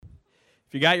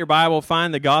If you got your Bible,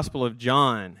 find the Gospel of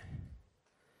John.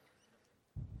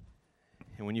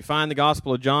 And when you find the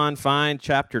Gospel of John, find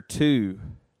chapter 2.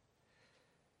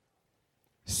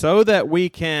 So that we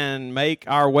can make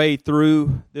our way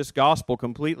through this gospel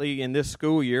completely in this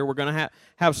school year, we're going to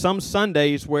have some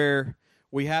Sundays where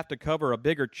we have to cover a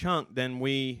bigger chunk than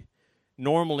we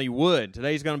normally would.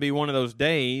 Today's going to be one of those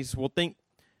days. We'll think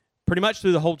pretty much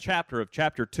through the whole chapter of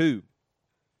chapter 2.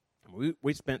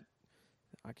 We spent,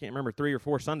 I can't remember, 3 or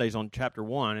 4 Sundays on chapter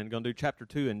 1 and going to do chapter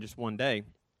 2 in just one day,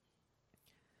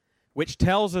 which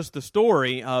tells us the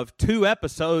story of 2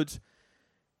 episodes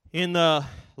in the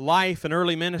life and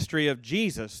early ministry of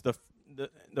Jesus.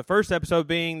 The first episode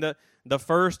being the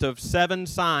first of 7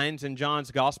 signs in John's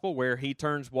gospel where he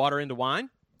turns water into wine.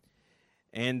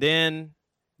 And then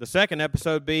the second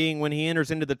episode being when he enters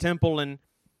into the temple and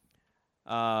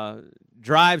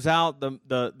drives out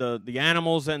the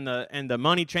animals and the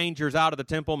money changers out of the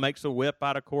temple, makes a whip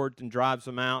out of cords and drives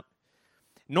them out.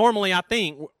 Normally, I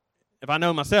think, if I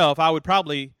know myself, I would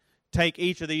probably take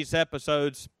each of these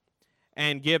episodes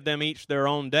and give them each their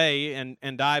own day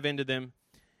and dive into them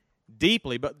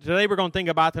deeply. But today we're going to think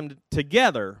about them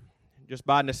together, just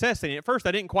by necessity. At first,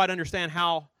 I didn't quite understand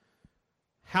how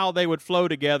they would flow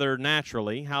together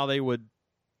naturally, how they would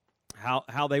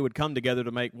come together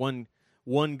to make one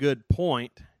good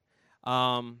point.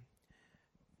 But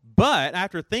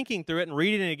after thinking through it and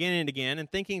reading it again and again and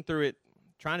thinking through it,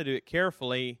 trying to do it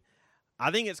carefully,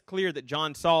 I think it's clear that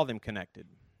John saw them connected,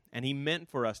 and he meant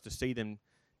for us to see them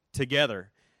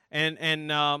together.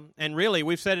 And really,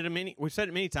 we've said it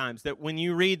many times that when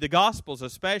you read the Gospels,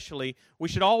 especially, we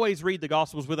should always read the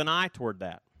Gospels with an eye toward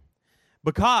that,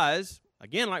 because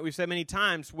again, like we've said many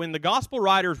times, when the Gospel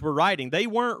writers were writing, they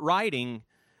weren't writing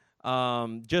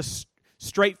just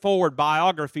straightforward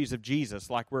biographies of Jesus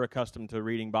like we're accustomed to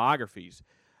reading biographies.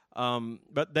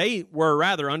 But they were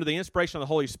rather under the inspiration of the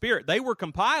Holy Spirit. They were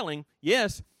compiling,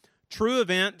 yes, true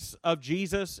events of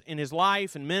Jesus in his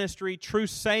life and ministry, true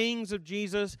sayings of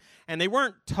Jesus, and they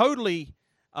weren't totally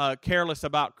careless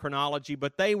about chronology,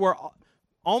 but they were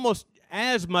almost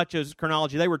as much as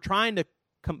chronology. They were trying to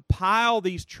compile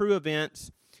these true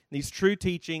events, these true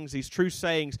teachings, these true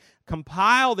sayings,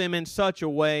 compile them in such a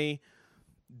way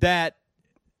that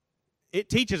it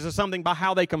teaches us something by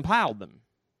how they compiled them,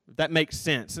 if that makes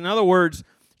sense. In other words,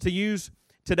 to use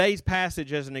today's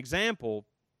passage as an example,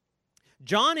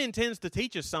 John intends to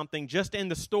teach us something just in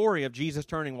the story of Jesus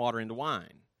turning water into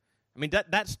wine. I mean,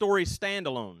 that story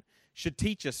standalone should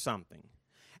teach us something.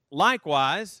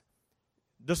 Likewise,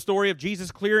 the story of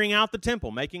Jesus clearing out the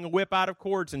temple, making a whip out of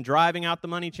cords and driving out the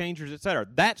money changers, etc.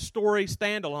 That story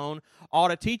standalone ought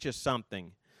to teach us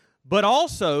something. But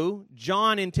also,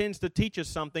 John intends to teach us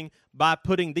something by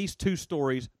putting these 2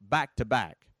 stories back to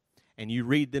back. And you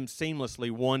read them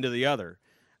seamlessly one to the other.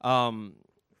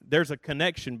 There's a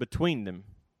connection between them.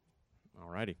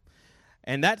 Alrighty.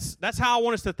 And that's how I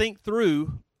want us to think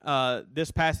through this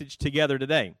passage together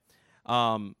today.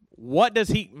 What does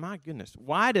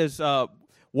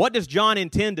John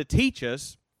intend to teach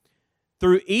us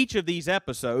through each of these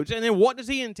episodes? And then what does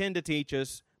he intend to teach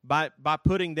us by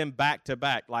putting them back to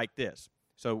back like this?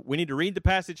 So we need to read the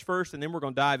passage first, and then we're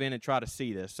going to dive in and try to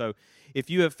see this. So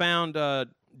if you have found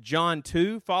John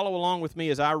 2, follow along with me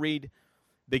as I read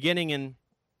beginning in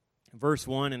verse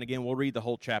 1, and again, we'll read the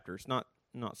whole chapter. It's not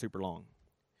super long.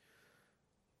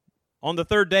 On the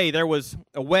 3rd day, there was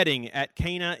a wedding at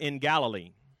Cana in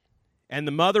Galilee, and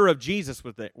the mother of Jesus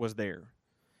was there.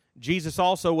 Jesus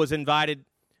also was invited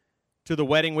to the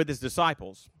wedding with his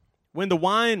disciples. When the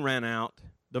wine ran out,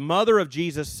 the mother of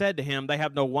Jesus said to him, "They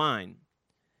have no wine."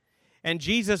 And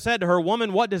Jesus said to her,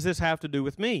 "Woman, what does this have to do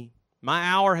with me? My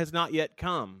hour has not yet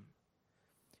come."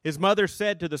 His mother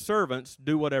said to the servants,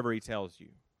 "Do whatever he tells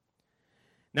you."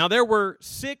 Now there were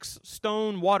 6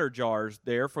 stone water jars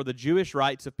there for the Jewish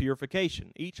rites of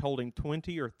purification, each holding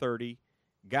 20 or 30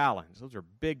 gallons. Those are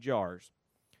big jars.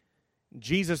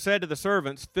 Jesus said to the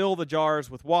servants, "Fill the jars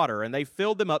with water," and they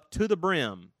filled them up to the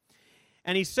brim.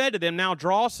 And he said to them, "Now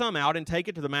draw some out and take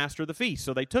it to the master of the feast."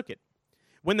 So they took it.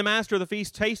 When the master of the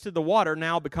feast tasted the water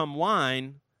now become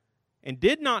wine, and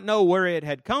did not know where it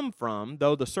had come from,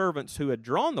 though the servants who had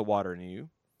drawn the water knew,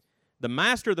 the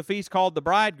master of the feast called the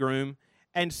bridegroom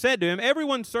and said to him,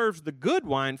 "Everyone serves the good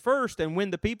wine first, and when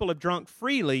the people have drunk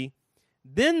freely,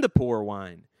 then the poor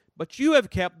wine. But you have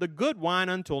kept the good wine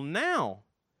until now."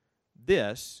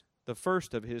 This, the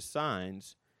first of his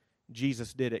signs,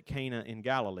 Jesus did at Cana in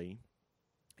Galilee,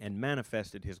 and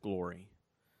manifested his glory,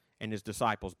 and his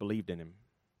disciples believed in him.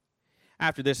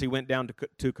 After this, he went down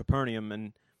to Capernaum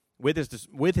and with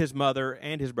his mother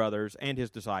and his brothers and his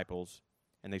disciples,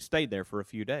 and they stayed there for a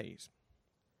few days.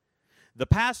 The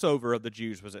Passover of the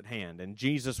Jews was at hand, and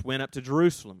Jesus went up to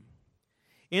Jerusalem.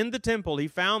 In the temple he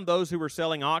found those who were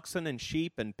selling oxen and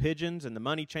sheep and pigeons and the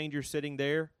money changers sitting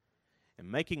there. And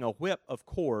making a whip of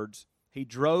cords, he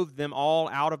drove them all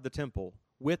out of the temple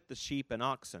with the sheep and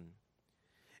oxen.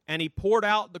 And he poured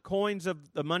out the coins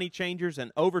of the money changers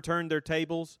and overturned their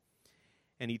tables.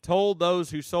 And he told those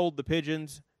who sold the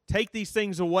pigeons, "Take these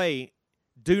things away.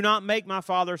 Do not make my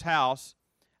Father's house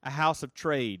a house of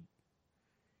trade."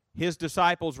 His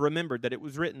disciples remembered that it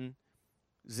was written,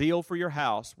 "Zeal for your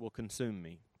house will consume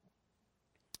me."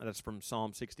 That's from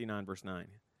Psalm 69, verse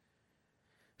 9.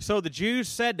 So the Jews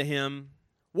said to him,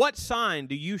 "What sign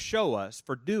do you show us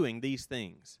for doing these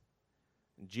things?"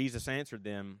 And Jesus answered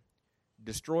them,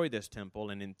 "Destroy this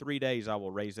temple, and in 3 days I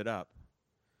will raise it up."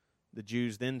 The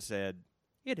Jews then said,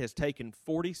 "It has taken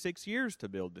 46 years to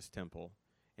build this temple,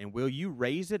 and will you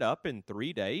raise it up in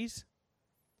 3 days?"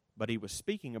 But he was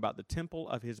speaking about the temple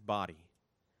of his body.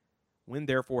 When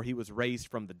therefore he was raised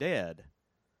from the dead,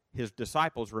 his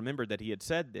disciples remembered that he had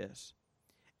said this,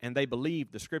 and they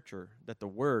believed the scripture that the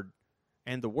word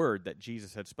that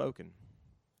Jesus had spoken.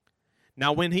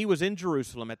 Now when he was in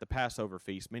Jerusalem at the Passover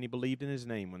feast, many believed in his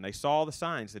name when they saw the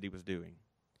signs that he was doing.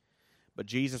 But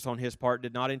Jesus on his part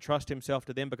did not entrust himself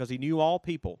to them, because he knew all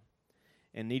people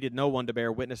and needed no one to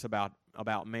bear witness about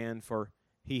man, for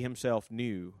he himself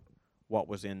knew what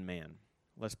was in man.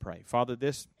 Let's pray. Father,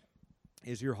 this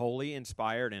is your holy,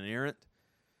 inspired, inerrant,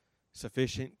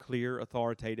 sufficient, clear,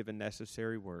 authoritative, and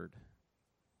necessary word.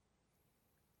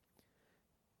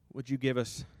 Would you give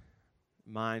us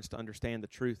minds to understand the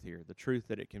truth here, the truth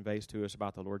that it conveys to us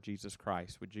about the Lord Jesus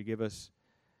Christ? Would you give us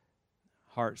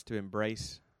hearts to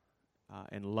embrace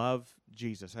and love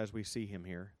Jesus as we see him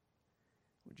here?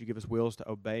 Would you give us wills to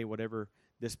obey whatever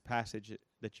this passage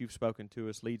that you've spoken to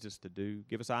us leads us to do?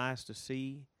 Give us eyes to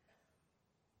see.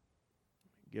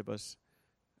 Give us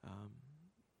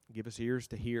ears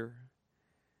to hear.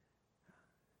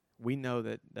 We know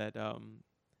that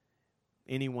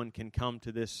anyone can come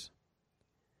to this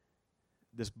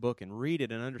book and read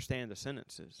it and understand the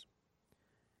sentences.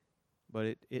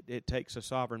 But it takes a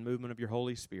sovereign movement of your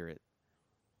Holy Spirit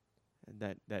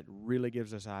that really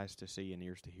gives us eyes to see and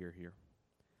ears to hear here.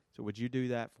 So would you do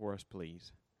that for us,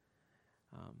 please?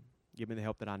 Give me the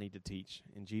help that I need to teach.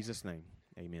 In Jesus' name,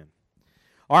 amen.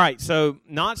 All right, so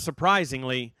not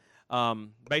surprisingly,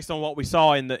 based on what we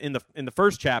saw in the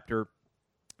first chapter,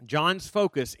 John's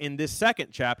focus in this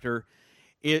second chapter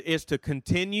is to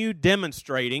continue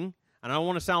demonstrating, and I don't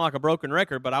want to sound like a broken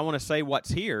record, but I want to say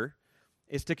what's here,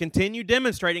 is to continue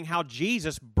demonstrating how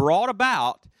Jesus brought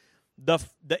about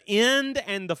the end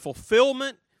and the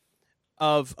fulfillment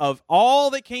of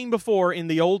all that came before in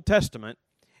the Old Testament,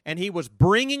 and he was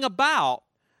bringing about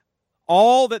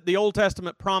all that the Old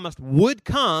Testament promised would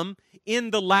come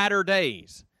in the latter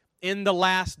days, in the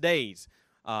last days,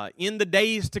 in the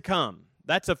days to come.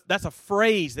 That's a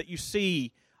phrase that you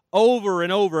see over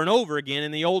and over and over again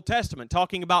in the Old Testament,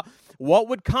 talking about what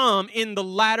would come in the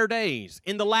latter days,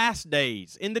 in the last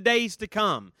days, in the days to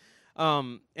come.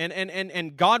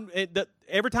 And God,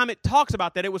 every time it talks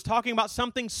about that, it was talking about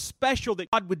something special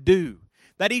that God would do,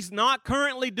 that he's not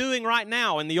currently doing right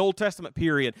now in the Old Testament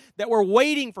period, that we're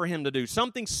waiting for him to do,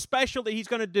 something special that he's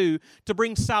going to do to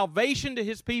bring salvation to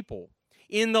his people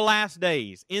in the last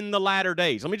days, in the latter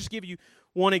days. Let me just give you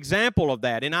one example of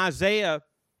that. In Isaiah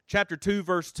chapter 2,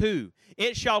 verse 2,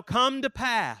 "It shall come to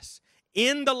pass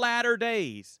in the latter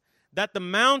days that the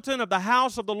mountain of the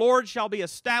house of the Lord shall be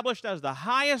established as the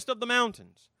highest of the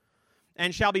mountains,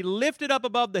 and shall be lifted up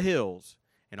above the hills,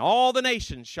 and all the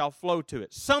nations shall flow to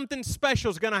it." Something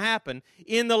special is going to happen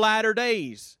in the latter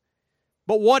days.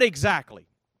 But what exactly?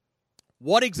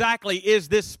 What exactly is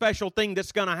this special thing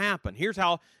that's going to happen? Here's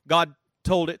how God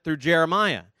told it through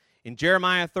Jeremiah. In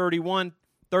Jeremiah 31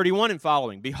 and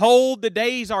following, "Behold, the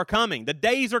days are coming." The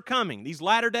days are coming, these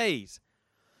latter days.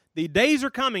 "The days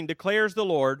are coming, declares the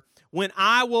Lord, when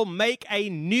I will make a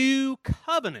new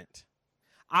covenant."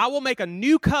 I will make a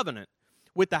new covenant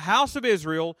with the house of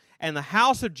Israel and the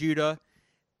house of Judah,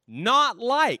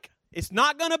 it's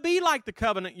not going to be like the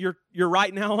covenant you're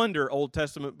right now under, Old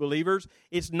Testament believers.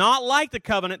 It's not like the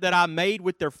covenant that I made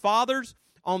with their fathers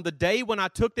on the day when I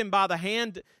took them by the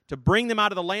hand to bring them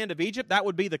out of the land of Egypt. That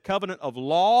would be the covenant of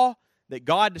law that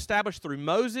God established through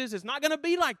Moses. It's not going to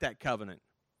be like that covenant.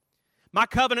 My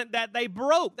covenant that they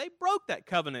broke that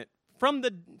covenant. From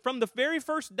the very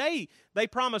first day, they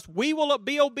promised, "We will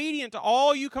be obedient to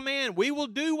all you command. We will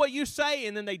do what you say,"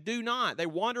 and then they do not. They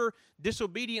wander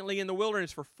disobediently in the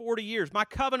wilderness for 40 years. My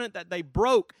covenant that they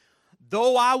broke,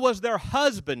 though I was their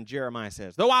husband, Jeremiah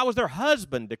says. Though I was their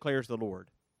husband, declares the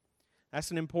Lord. That's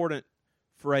an important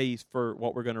phrase for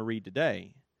what we're going to read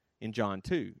today in John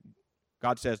 2.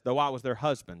 God says, though I was their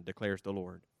husband, declares the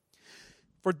Lord.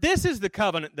 For this is the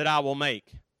covenant that I will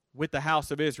make with the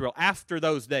house of Israel after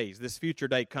those days, this future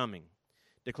day coming,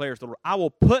 declares the Lord. I will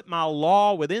put my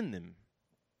law within them.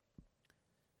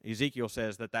 Ezekiel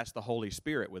says that that's the Holy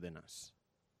Spirit within us.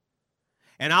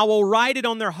 And I will write it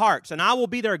on their hearts, and I will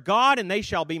be their God, and they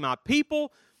shall be my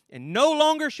people. And no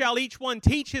longer shall each one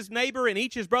teach his neighbor and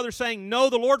each his brother, saying, know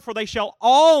the Lord, for they shall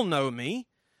all know me,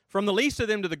 from the least of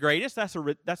them to the greatest. That's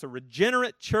a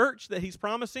regenerate church that he's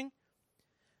promising.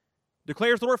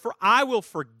 Declares the Lord, for I will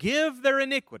forgive their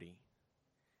iniquity,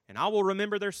 and I will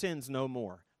remember their sins no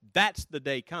more. That's the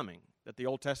day coming that the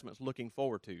Old Testament's looking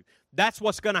forward to. That's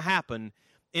what's going to happen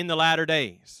in the latter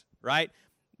days, right?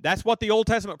 That's what the Old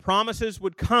Testament promises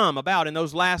would come about in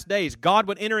those last days. God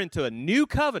would enter into a new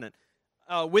covenant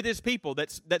with his people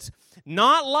that's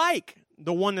not like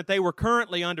the one that they were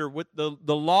currently under with the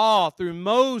law through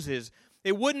Moses.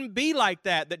 It wouldn't be like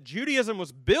that Judaism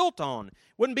was built on. It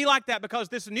wouldn't be like that because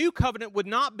this new covenant would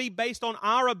not be based on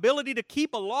our ability to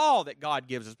keep a law that God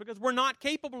gives us, because we're not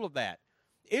capable of that.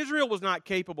 Israel was not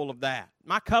capable of that.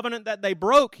 My covenant that they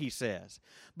broke, he says.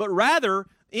 But rather,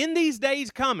 in these days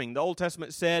coming, the Old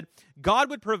Testament said, God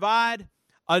would provide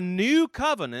a new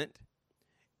covenant,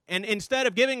 and instead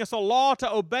of giving us a law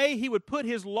to obey, he would put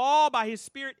his law by his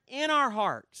Spirit in our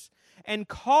hearts and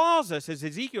cause us, as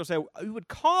Ezekiel said, he would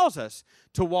cause us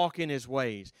to walk in his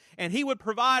ways. And he would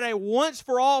provide a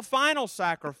once-for-all final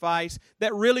sacrifice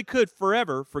that really could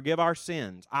forever forgive our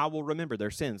sins. I will remember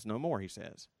their sins no more, he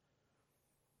says.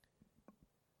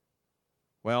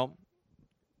 Well,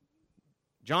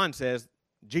 John says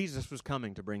Jesus was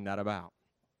coming to bring that about.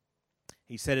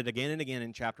 He said it again and again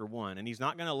in chapter 1, and he's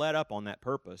not going to let up on that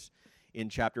purpose in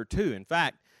chapter 2. In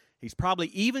fact, he's probably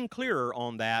even clearer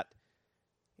on that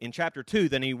in chapter 2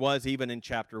 than he was even in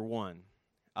chapter 1.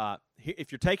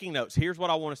 If you're taking notes, here's what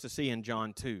I want us to see in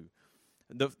John 2.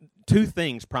 The two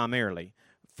things primarily.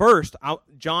 First,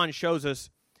 John shows us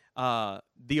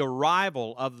the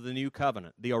arrival of the new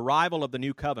covenant,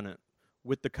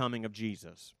 with the coming of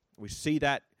Jesus. We see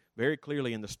that very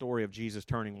clearly in the story of Jesus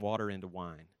turning water into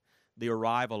wine, the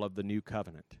arrival of the new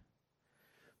covenant.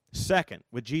 Second,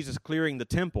 with Jesus clearing the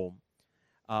temple,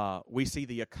 we see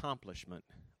the accomplishment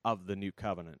of the new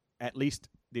covenant, at least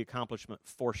the accomplishment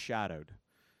foreshadowed,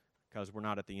 because we're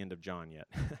not at the end of John yet.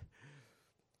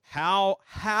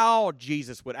 How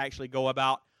Jesus would actually go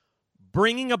about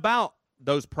bringing about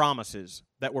those promises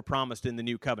that were promised in the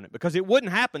new covenant, because it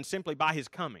wouldn't happen simply by his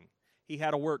coming. He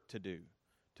had a work to do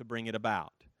to bring it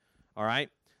about. All right?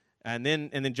 And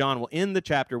then John will end the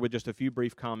chapter with just a few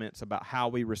brief comments about how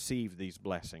we receive these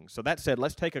blessings. So that said,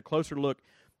 let's take a closer look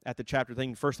at the chapter,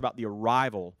 thinking first about the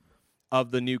arrival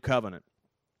of the new covenant.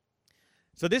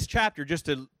 So this chapter, just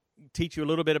to teach you a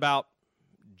little bit about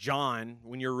John,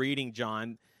 when you're reading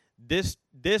John, this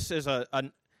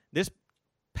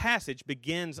passage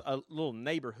begins a little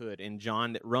neighborhood in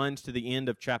John that runs to the end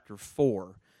of chapter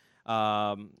 4.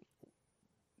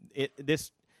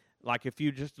 Like if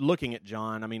you're just looking at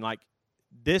John, I mean, like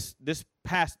this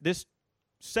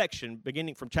section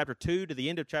beginning from chapter 2 to the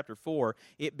end of chapter 4,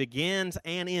 it begins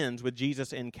and ends with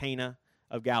Jesus in Cana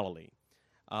of Galilee.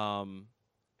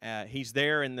 He's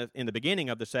there in the beginning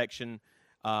of the section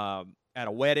at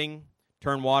a wedding,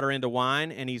 turn water into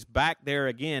wine, and he's back there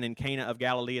again in Cana of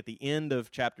Galilee at the end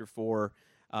of chapter 4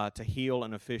 to heal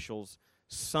an official's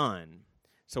son.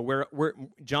 So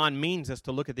John means us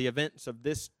to look at the events of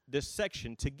this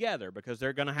section together, because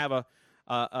they're going to have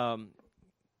a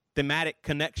thematic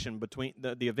connection between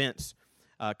the events,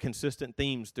 consistent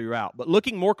themes throughout. But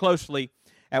looking more closely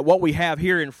at what we have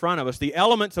here in front of us, the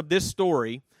elements of this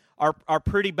story are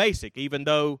pretty basic, even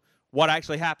though what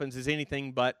actually happens is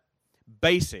anything but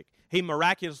basic. He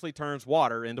miraculously turns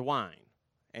water into wine,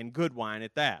 and good wine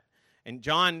at that. And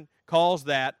John calls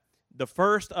that the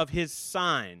first of his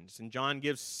signs. And John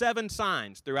gives 7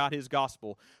 signs throughout his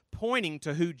gospel pointing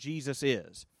to who Jesus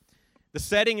is. The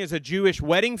setting is a Jewish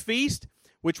wedding feast,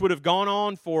 which would have gone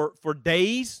on for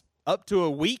days, up to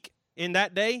a week in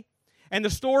that day. And the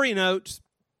story notes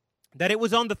that it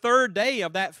was on the 3rd day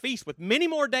of that feast, with many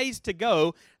more days to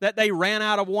go, that they ran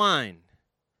out of wine,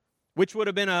 which would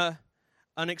have been an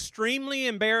extremely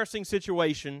embarrassing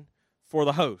situation for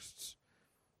the hosts,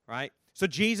 right? So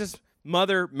Jesus'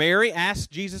 mother, Mary, asks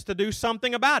Jesus to do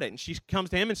something about it. And she comes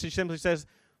to him and she simply says,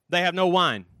 they have no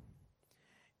wine.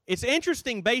 It's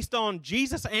interesting, based on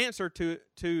Jesus' answer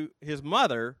to his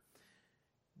mother,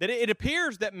 that it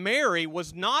appears that Mary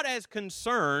was not as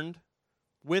concerned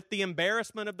with the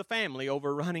embarrassment of the family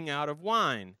over running out of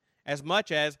wine, as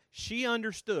much as she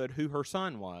understood who her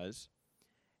son was,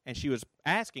 and she was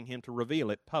asking him to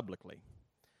reveal it publicly.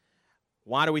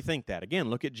 Why do we think that? Again,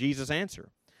 look at Jesus' answer.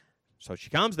 So she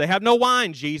comes, they have no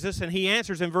wine, Jesus, and he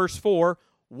answers in verse 4,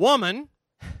 woman,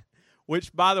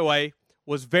 which, by the way,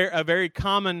 was a very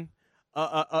common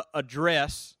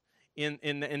address in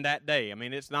that day. I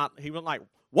mean, it's not, he wasn't like,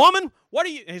 woman, what are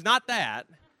you, he's not that.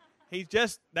 He's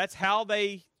just, that's how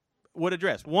they would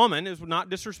address. Woman is not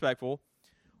disrespectful.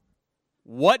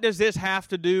 What does this have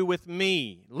to do with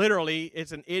me? Literally,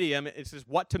 it's an idiom. It says,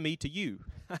 what to me to you?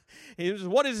 He says,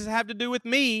 what does this have to do with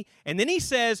me? And then he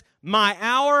says, my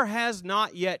hour has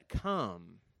not yet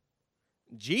come.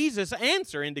 Jesus'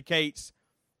 answer indicates,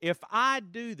 if I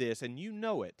do this, and you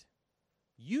know it,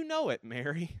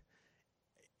 Mary,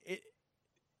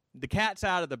 the cat's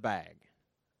out of the bag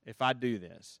if I do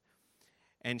this.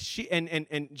 And she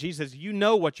and Jesus says, you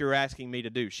know what you're asking me to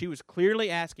do. She was clearly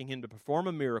asking him to perform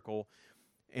a miracle,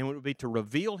 and it would be to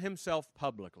reveal himself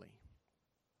publicly.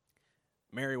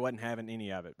 Mary wasn't having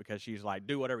any of it because she's like,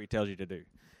 do whatever he tells you to do.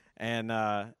 And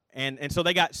so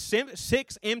they got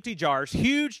 6 empty jars,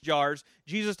 huge jars.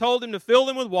 Jesus told them to fill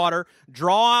them with water,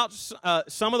 draw out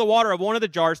some of the water of one of the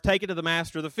jars, take it to the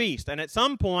master of the feast. And at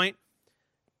some point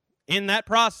in that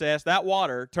process, that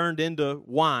water turned into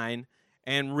wine,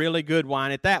 and really good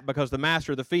wine at that, because the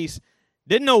master of the feast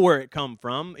didn't know where it come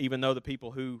from, even though the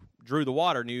people who drew the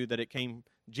water knew that it came,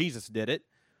 Jesus did it.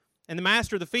 And the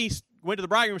master of the feast went to the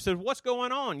bridegroom and said, what's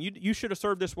going on? You should have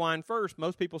served this wine first.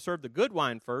 Most people serve the good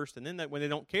wine first, and then when they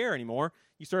don't care anymore,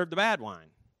 you serve the bad wine.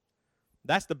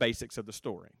 That's the basics of the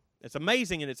story. It's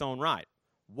amazing in its own right.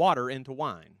 Water into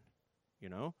wine, you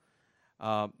know.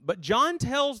 But John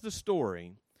tells the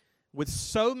story with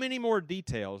so many more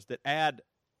details that add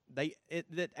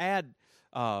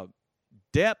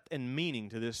depth and meaning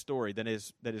to this story that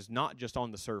is not just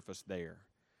on the surface there.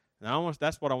 And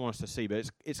that's what I want us to see. But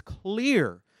it's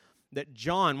clear that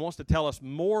John wants to tell us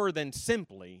more than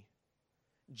simply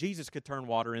Jesus could turn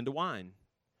water into wine,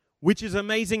 which is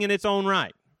amazing in its own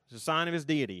right. It's a sign of his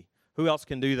deity. Who else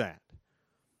can do that?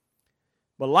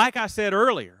 But like I said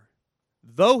earlier,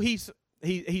 though he's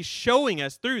showing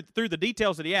us through the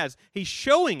details that he has, he's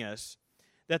showing us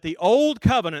that the old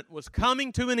covenant was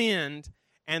coming to an end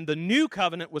and the new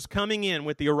covenant was coming in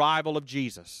with the arrival of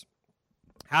Jesus.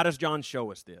 How does John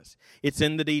show us this? It's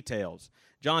in the details.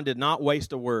 John did not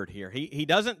waste a word here. He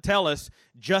doesn't tell us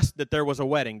just that there was a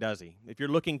wedding, does he? If you're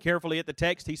looking carefully at the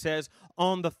text, he says,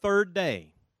 on the third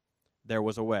day, there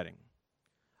was a wedding.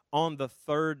 On the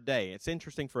third day. It's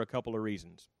interesting for a couple of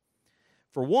reasons.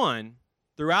 For one,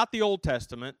 throughout the Old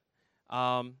Testament,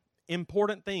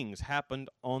 important things happened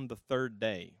on the third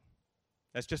day.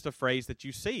 That's just a phrase that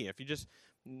you see. If you're just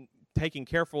taking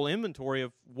careful inventory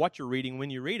of what you're reading when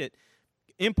you read it,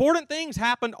 important things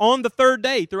happened on the third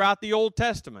day throughout the Old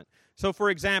Testament. So,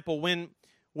 for example,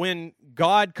 when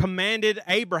God commanded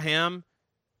Abraham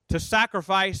to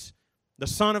sacrifice the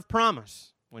son of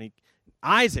promise,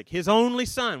 Isaac, his only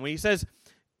son, when he says,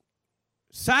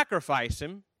 sacrifice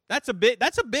him, that's a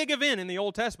big event in the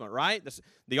Old Testament, right?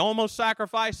 The almost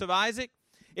sacrifice of Isaac.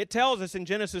 It tells us in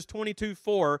Genesis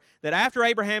 22:4 that after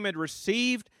Abraham had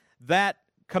received that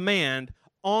command,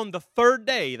 on the third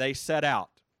day they set out,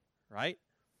 right?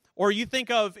 Or you think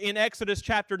of in Exodus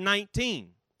chapter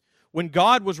 19, when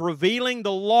God was revealing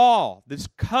the law, this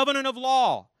covenant of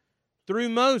law through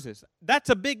Moses. That's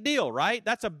a big deal, right?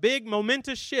 That's a big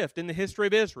momentous shift in the history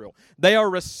of Israel. They are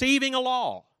receiving a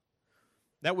law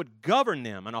that would govern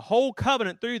them, and a whole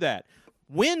covenant through that.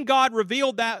 When God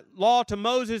revealed that law to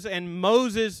Moses, and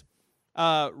Moses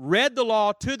read the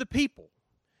law to the people,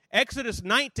 Exodus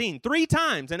 19, 3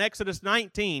 times in Exodus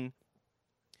 19,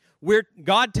 where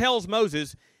God tells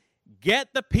Moses,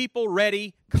 get the people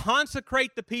ready,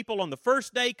 consecrate the people on the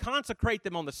first day, consecrate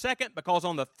them on the second, because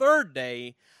on the third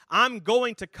day, I'm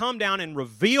going to come down and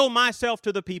reveal myself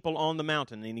to the people on the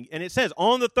mountain. And it says,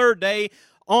 on the third day,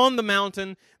 on the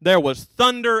mountain, there was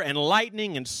thunder and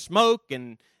lightning and smoke,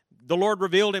 and the Lord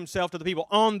revealed himself to the people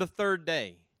on the third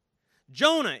day.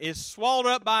 Jonah is swallowed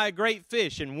up by a great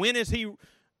fish, and when is he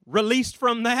released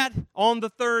from that? On the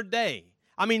third day.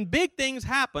 I mean, big things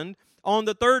happened on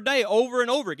the third day over and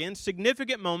over again,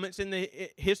 significant moments in the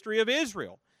history of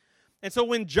Israel. And so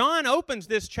when John opens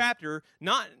this chapter,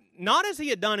 not as he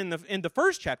had done in the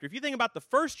first chapter. If you think about the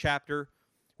first chapter,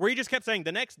 where he just kept saying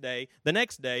the next day, the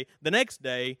next day, the next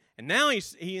day, and now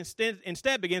he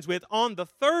instead begins with on the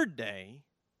third day.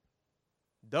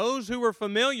 Those who were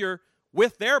familiar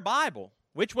with their Bible,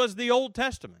 which was the Old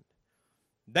Testament,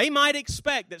 they might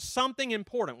expect that something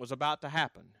important was about to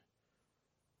happen.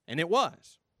 And it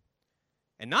was.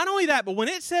 And not only that, but when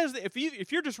it says, that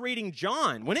if you're just reading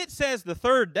John, when it says the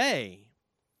third day,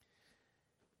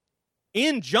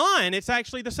 In John, it's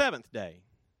actually the seventh day.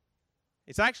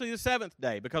 It's actually the seventh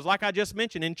day because like I just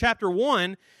mentioned in chapter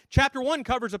 1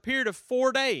 covers a period of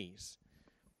 4 days.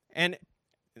 And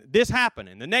this happened,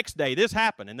 and the next day this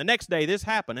happened, and the next day this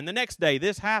happened, and the next day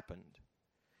this happened.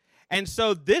 And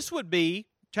so this would be,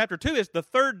 chapter 2 is the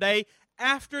third day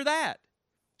after that.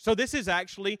 So this is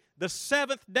actually the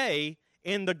seventh day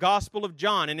in the Gospel of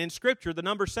John. And in Scripture, the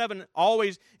number 7 is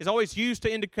always used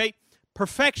to indicate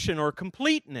perfection or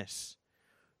completeness.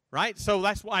 Right? So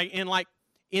that's why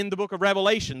in the book of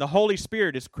Revelation, the Holy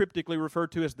Spirit is cryptically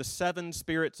referred to as the 7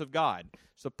 spirits of God.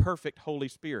 It's the perfect Holy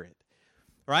Spirit.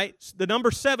 Right? The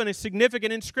number 7 is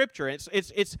significant in Scripture.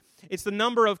 It's the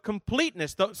number of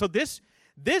completeness. So this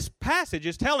passage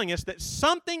is telling us that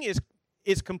something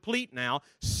is complete now,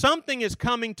 something is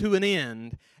coming to an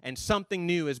end, and something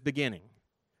new is beginning.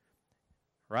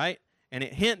 Right? And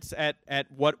it hints at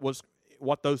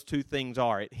what those two things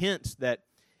are. It hints that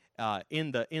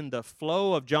in the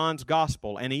flow of John's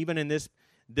gospel, and even in this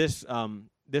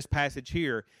passage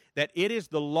here, that it is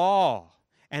the law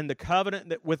and the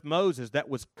covenant with Moses that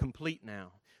was complete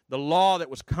now. The law that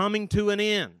was coming to an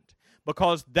end.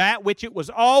 Because that which it was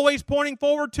always pointing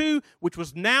forward to, which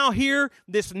was now here,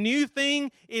 this new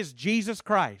thing is Jesus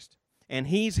Christ. And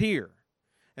He's here.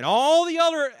 And all the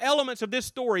other elements of this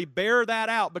story bear that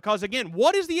out. Because again,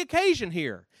 what is the occasion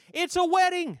here? It's a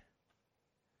wedding.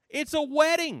 It's a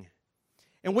wedding.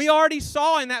 And we already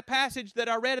saw in that passage that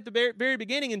I read at the very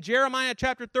beginning in Jeremiah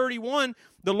chapter 31,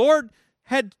 the Lord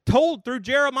had told through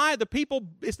Jeremiah the people,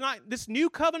 it's not this new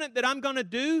covenant that I'm going to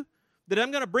do, that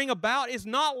I'm going to bring about is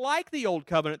not like the old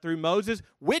covenant through Moses,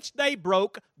 which they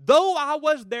broke, though I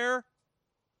was their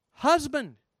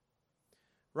husband.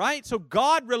 Right? So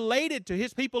God related to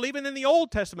His people, even in the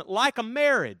Old Testament, like a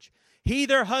marriage. He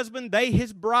their husband, they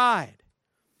His bride.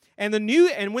 And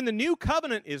when the new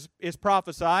covenant is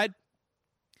prophesied,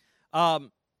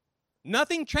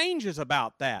 nothing changes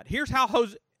about that. Here's how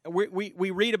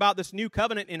we read about this new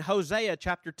covenant in Hosea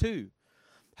chapter 2.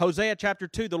 Hosea chapter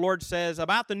 2, the Lord says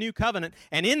about the new covenant,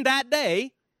 and in that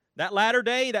day, that latter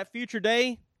day, that future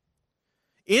day,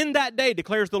 in that day,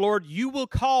 declares the Lord, you will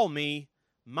call me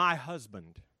my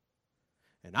husband.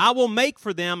 And I will make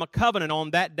for them a covenant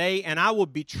on that day, and I will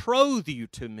betroth you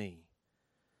to me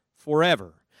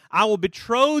forever. I will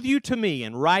betroth you to me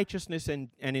in righteousness and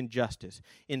in justice,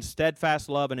 in steadfast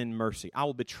love and in mercy. I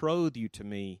will betroth you to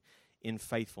me in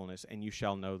faithfulness, and you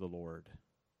shall know the Lord.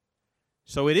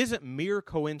 So it isn't mere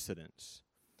coincidence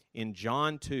in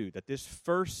John 2 that this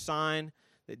first sign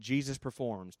that Jesus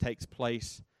performs takes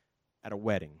place at a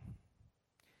wedding.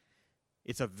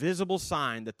 It's a visible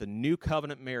sign that the new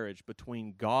covenant marriage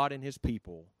between God and His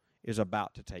people is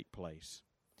about to take place.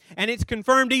 And it's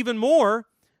confirmed even more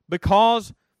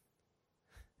because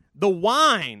the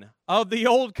wine of the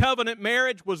old covenant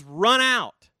marriage was run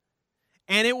out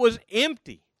and it was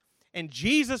empty. And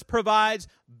Jesus provides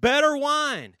better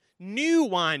wine, new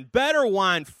wine, better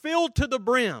wine, filled to the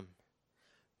brim.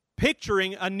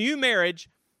 Picturing a new marriage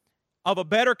of a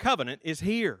better covenant is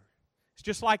here. It's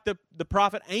just like the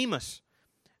prophet Amos.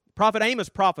 Prophet Amos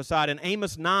prophesied in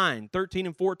Amos 9, 13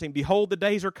 and 14, behold, the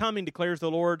days are coming, declares the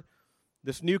Lord,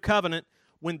 this new covenant,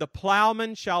 when the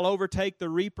plowman shall overtake the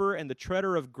reaper and the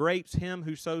treader of grapes him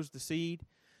who sows the seed.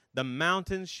 The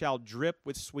mountains shall drip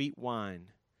with sweet wine,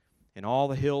 and all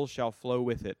the hills shall flow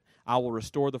with it. I will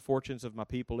restore the fortunes of my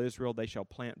people Israel. They shall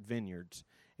plant vineyards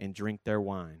and drink their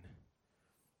wine.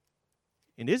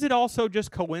 And is it also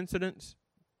just coincidence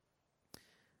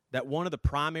that one of the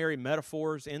primary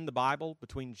metaphors in the Bible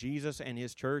between Jesus and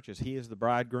His church is He is the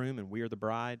bridegroom and we are the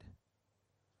bride?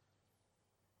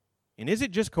 And is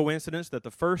it just coincidence that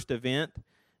the first event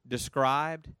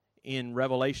described in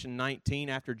Revelation 19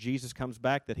 after Jesus comes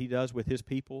back that He does with His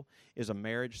people is a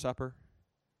marriage supper?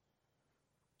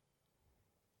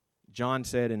 John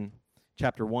said in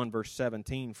chapter 1, verse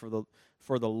 17,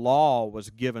 for the law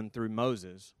was given through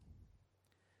Moses.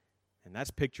 And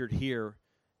that's pictured here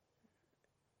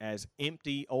as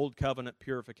empty Old Covenant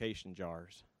purification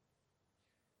jars.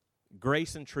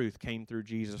 Grace and truth came through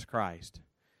Jesus Christ,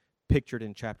 pictured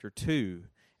in chapter 2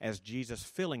 as Jesus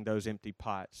filling those empty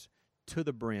pots to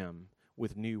the brim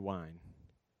with new wine,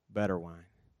 better wine,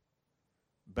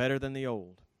 better than the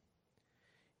old.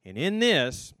 And in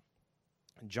this,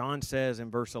 John says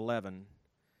in verse 11,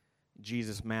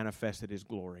 Jesus manifested His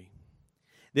glory.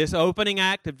 This opening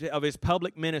act of His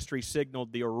public ministry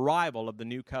signaled the arrival of the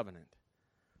new covenant.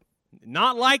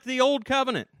 Not like the old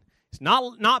covenant. It's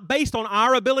not based on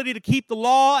our ability to keep the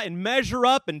law and measure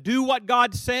up and do what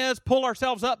God says, pull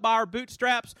ourselves up by our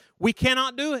bootstraps. We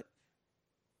cannot do it.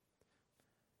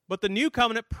 But the new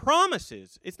covenant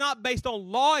promises. It's not based on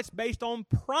law, it's based on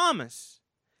promise.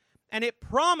 And it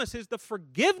promises the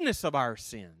forgiveness of our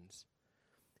sins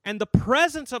and the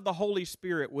presence of the Holy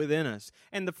Spirit within us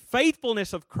and the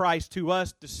faithfulness of Christ to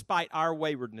us despite our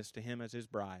waywardness to Him as His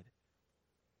bride.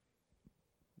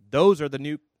 Those are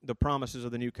the promises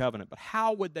of the new covenant. But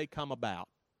how would they come about?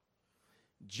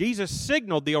 Jesus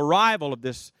signaled the arrival of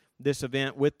this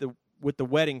event with the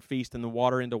wedding feast and the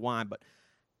water into wine. But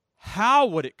how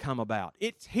would it come about?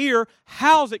 It's here.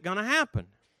 How's it going to happen?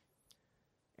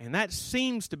 And that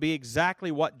seems to be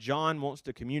exactly what John wants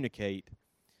to communicate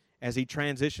as he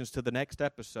transitions to the next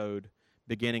episode,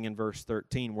 beginning in verse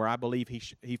 13, where I believe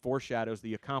he foreshadows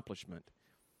the accomplishment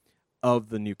of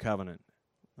the new covenant.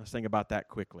 Let's think about that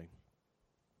quickly.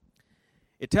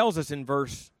 It tells us in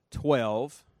verse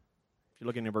 12, if you're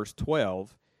looking at verse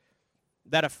 12,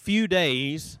 that a few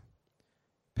days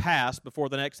passed before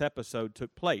the next episode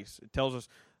took place. It tells us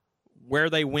where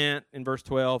they went in verse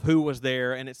 12, who was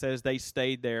there, and it says they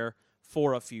stayed there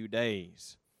for a few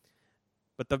days.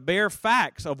 But the bare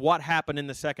facts of what happened in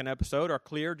the second episode are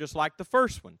clear, just like the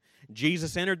first one.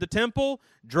 Jesus entered the temple,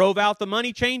 drove out the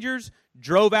money changers,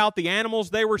 drove out the animals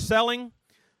they were selling,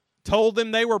 told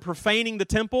them they were profaning the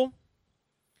temple,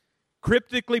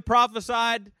 cryptically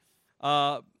prophesied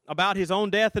about His own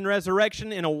death and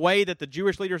resurrection in a way that the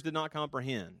Jewish leaders did not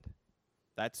comprehend.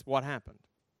 That's what happened.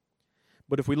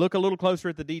 But if we look a little closer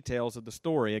at the details of the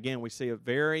story, again, we see a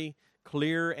very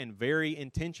clear and very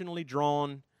intentionally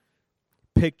drawn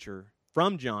picture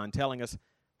from John telling us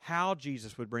how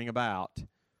Jesus would bring about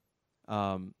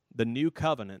the new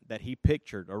covenant that He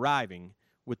pictured arriving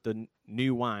with the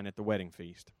new wine at the wedding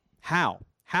feast. How?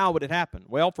 How would it happen?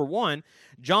 Well, for one,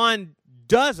 John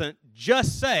doesn't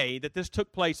just say that this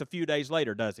took place a few days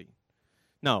later, does he?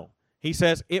 No. He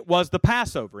says it was the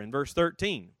Passover in verse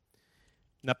 13.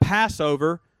 The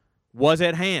Passover was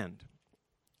at hand.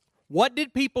 What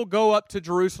did people go up to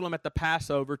Jerusalem at the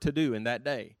Passover to do in that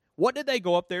day? What did they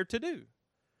go up there to do?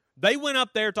 They went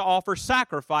up there to offer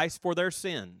sacrifice for their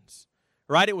sins.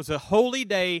 Right? It was a holy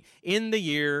day in the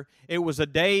year. It was a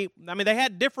day, they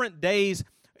had different days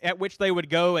at which they would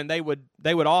go and they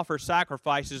would offer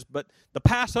sacrifices, but the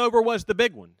Passover was the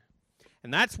big one.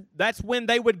 And that's when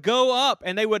they would go up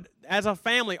and they would, as a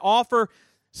family, offer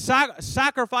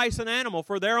sacrifice an animal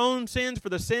for their own sins, for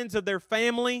the sins of their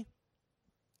family.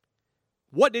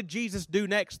 What did Jesus do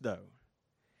next, though?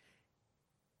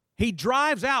 He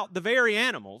drives out the very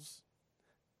animals.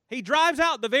 He drives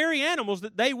out the very animals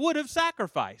that they would have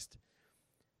sacrificed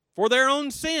for their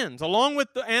own sins, along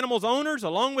with the animals' owners,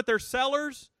 along with their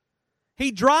sellers.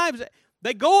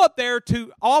 They go up there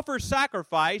to offer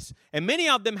sacrifice, and many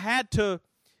of them had to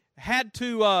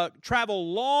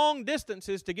travel long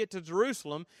distances to get to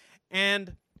Jerusalem,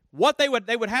 and what they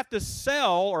would have to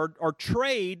sell or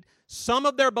trade some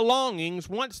of their belongings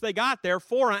once they got there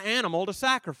for an animal to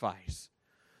sacrifice.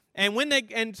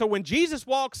 So when Jesus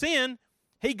walks in,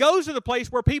 He goes to the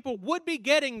place where people would be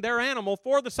getting their animal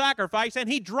for the sacrifice, and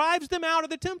He drives them out of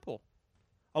the temple,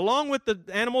 along with the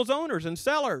animal's owners and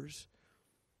sellers.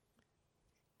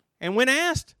 And when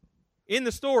asked in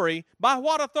the story, by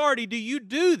what authority do you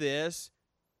do this?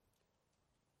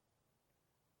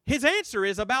 His answer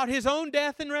is about His own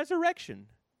death and resurrection.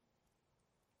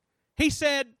 He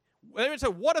said,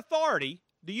 what authority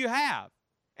do you have?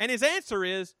 And His answer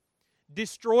is,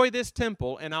 destroy this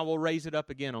temple and I will raise it up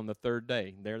again on the third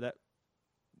day. That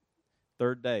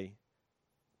third day.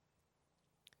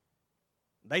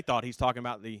 They thought He's talking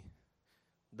about the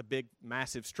big,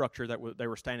 massive structure that they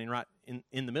were standing right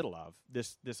in the middle of,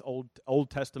 this Old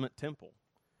Testament temple.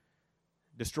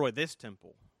 Destroy this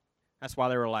temple. That's why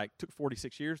they were like, took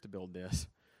 46 years to build this.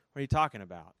 What are you talking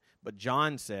about? But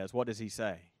John says, what does he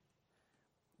say?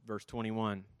 Verse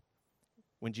 21,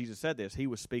 when Jesus said this, He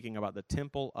was speaking about the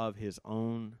temple of His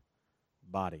own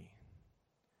body.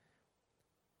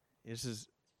 This is,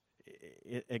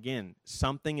 again,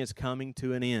 something is coming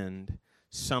to an end.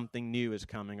 Something new is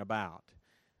coming about.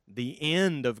 The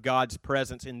end of God's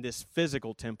presence in this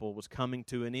physical temple was coming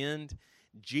to an end.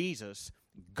 Jesus,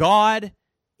 God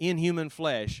in human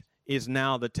flesh, is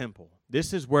now the temple.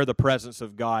 This is where the presence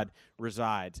of God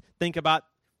resides. Think about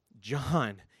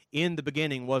John. In the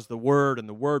beginning was the Word, and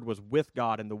the Word was with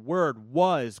God, and the Word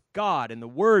was God, and the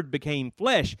Word became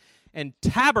flesh and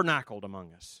tabernacled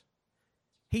among us.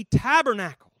 He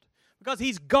tabernacled because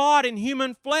He's God in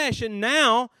human flesh, and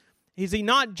now is He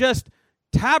not just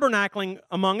tabernacling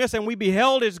among us and we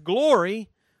beheld His glory,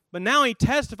 but now He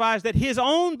testifies that His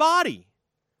own body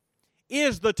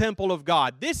is the temple of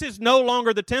God. This is no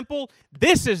longer the temple.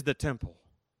 This is the temple.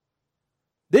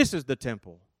 This is the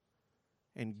temple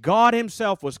And God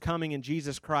himself was coming in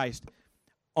Jesus Christ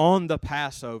on the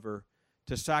Passover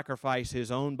to sacrifice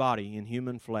his own body in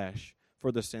human flesh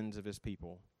for the sins of his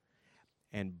people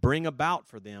and bring about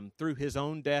for them, through his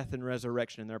own death and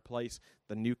resurrection in their place,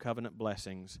 the new covenant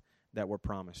blessings that were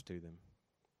promised to them.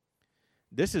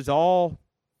 This is all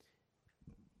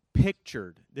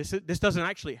pictured. This doesn't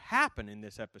actually happen in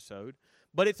this episode,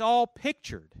 but it's all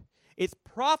pictured. It's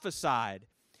prophesied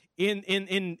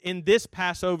in this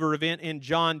Passover event in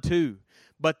John 2.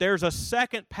 But there's a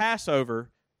second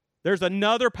Passover. There's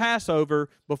another Passover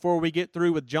before we get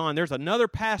through with John. There's another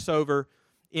Passover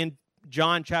in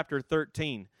John chapter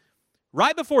 13.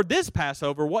 Right before this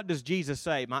Passover, what does Jesus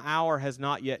say? My hour has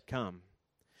not yet come.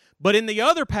 But in the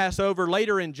other Passover,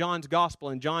 later in John's Gospel,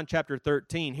 in John chapter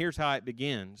 13, here's how it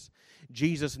begins.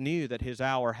 Jesus knew that his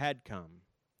hour had come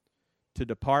to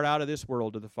depart out of this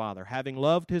world to the Father. Having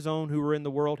loved his own who were in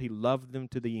the world, he loved them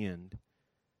to the end,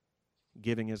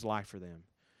 giving his life for them.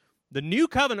 The new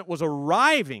covenant was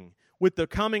arriving with the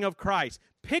coming of Christ,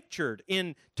 pictured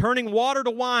in turning water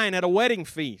to wine at a wedding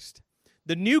feast.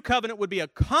 The new covenant would be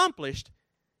accomplished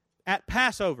at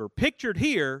Passover, pictured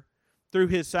here through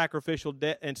his sacrificial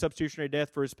death and substitutionary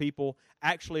death for his people,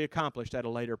 actually accomplished at a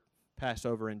later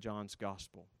Passover in John's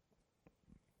Gospel.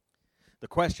 The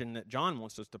question that John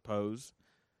wants us to pose,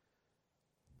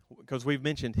 because we've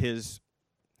mentioned his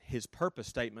purpose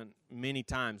statement many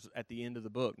times at the end of the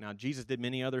book. Now, Jesus did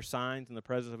many other signs in the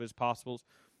presence of his apostles.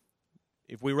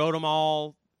 If we wrote them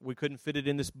all, we couldn't fit it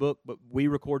in this book, but we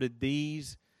recorded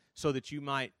these so that you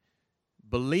might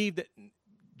believe that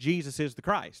Jesus is the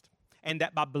Christ, and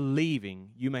that by believing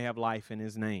you may have life in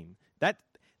his name. That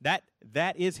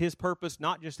is his purpose,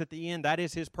 not just at the end. That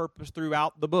is his purpose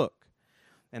throughout the book.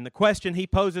 And the question he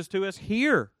poses to us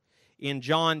here in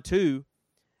John 2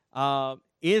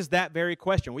 is that very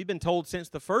question. We've been told since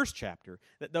the first chapter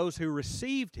that those who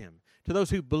received him, to those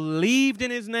who believed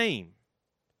in his name,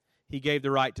 he gave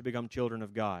the right to become children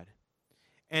of God.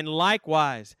 And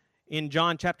likewise, in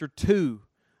John chapter 2,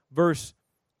 verse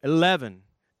 11,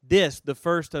 this, the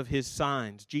first of his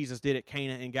signs, Jesus did at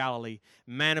Cana in Galilee,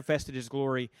 manifested his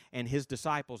glory, and his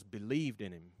disciples believed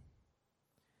in him.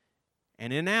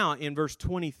 And then now, in verse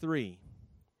 23,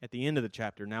 at the end of the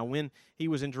chapter, now when he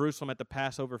was in Jerusalem at the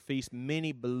Passover feast,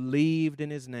 many believed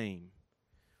in his name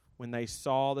when they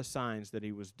saw the signs that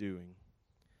he was doing.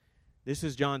 This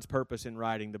is John's purpose in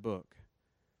writing the book.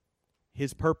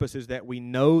 His purpose is that we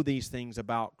know these things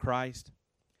about Christ,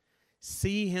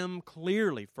 see him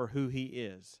clearly for who he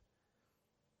is,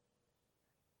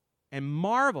 and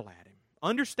marvel at him.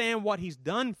 Understand what he's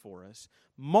done for us,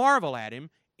 marvel at him,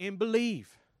 and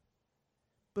believe.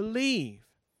 Believe.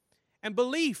 And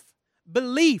belief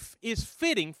is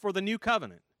fitting for the new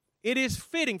covenant. It is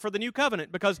fitting for the new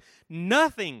covenant because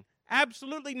nothing,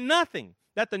 absolutely nothing,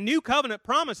 that the new covenant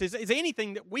promises is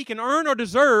anything that we can earn or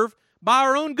deserve by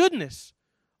our own goodness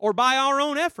or by our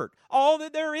own effort. All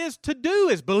that there is to do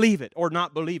is believe it or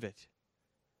not believe it.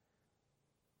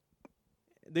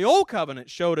 The old covenant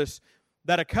showed us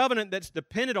that a covenant that's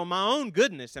dependent on my own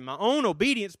goodness and my own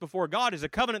obedience before God is a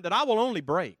covenant that I will only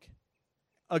break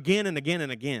again and again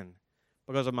and again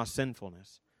because of my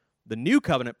sinfulness. The new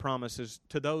covenant promises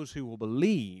to those who will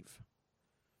believe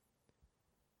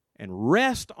and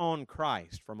rest on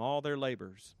Christ from all their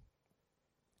labors,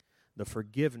 the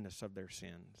forgiveness of their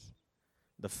sins,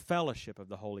 the fellowship of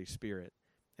the Holy Spirit,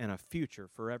 and a future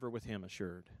forever with him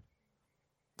assured.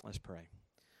 Let's pray.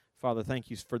 Father, thank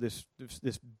you for this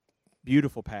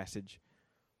beautiful passage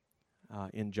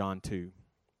in John 2.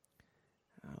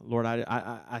 Lord,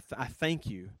 I thank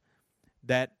you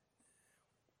that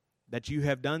you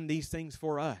have done these things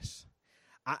for us.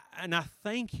 And I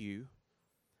thank you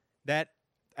that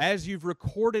as you've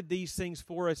recorded these things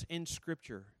for us in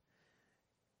Scripture,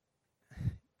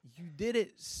 you did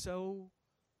it so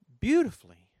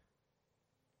beautifully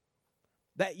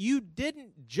that you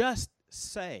didn't just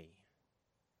say,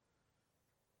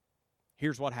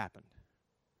 here's what happened.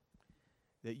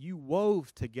 That you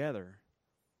wove together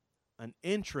an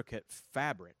intricate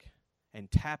fabric and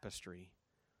tapestry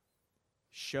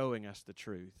showing us the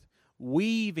truth,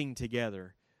 weaving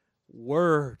together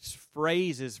words,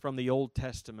 phrases from the Old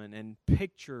Testament and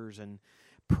pictures and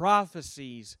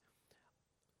prophecies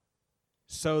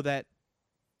so that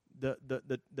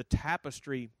the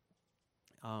tapestry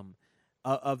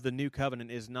of the new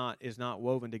covenant is not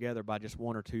woven together by just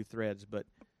one or two threads, but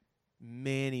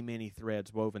many, many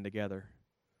threads woven together.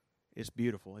 It's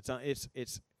beautiful.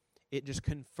 It just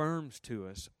confirms to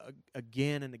us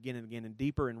again and again and again in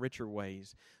deeper and richer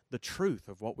ways the truth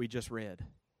of what we just read.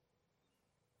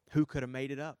 Who could have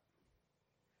made it up?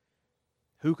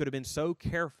 Who could have been so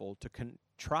careful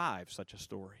contrive such a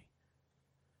story.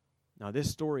 Now,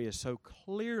 this story is so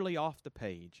clearly off the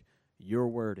page, your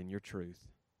word and your truth.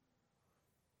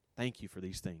 Thank you for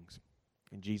these things.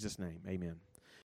 In Jesus' name, amen.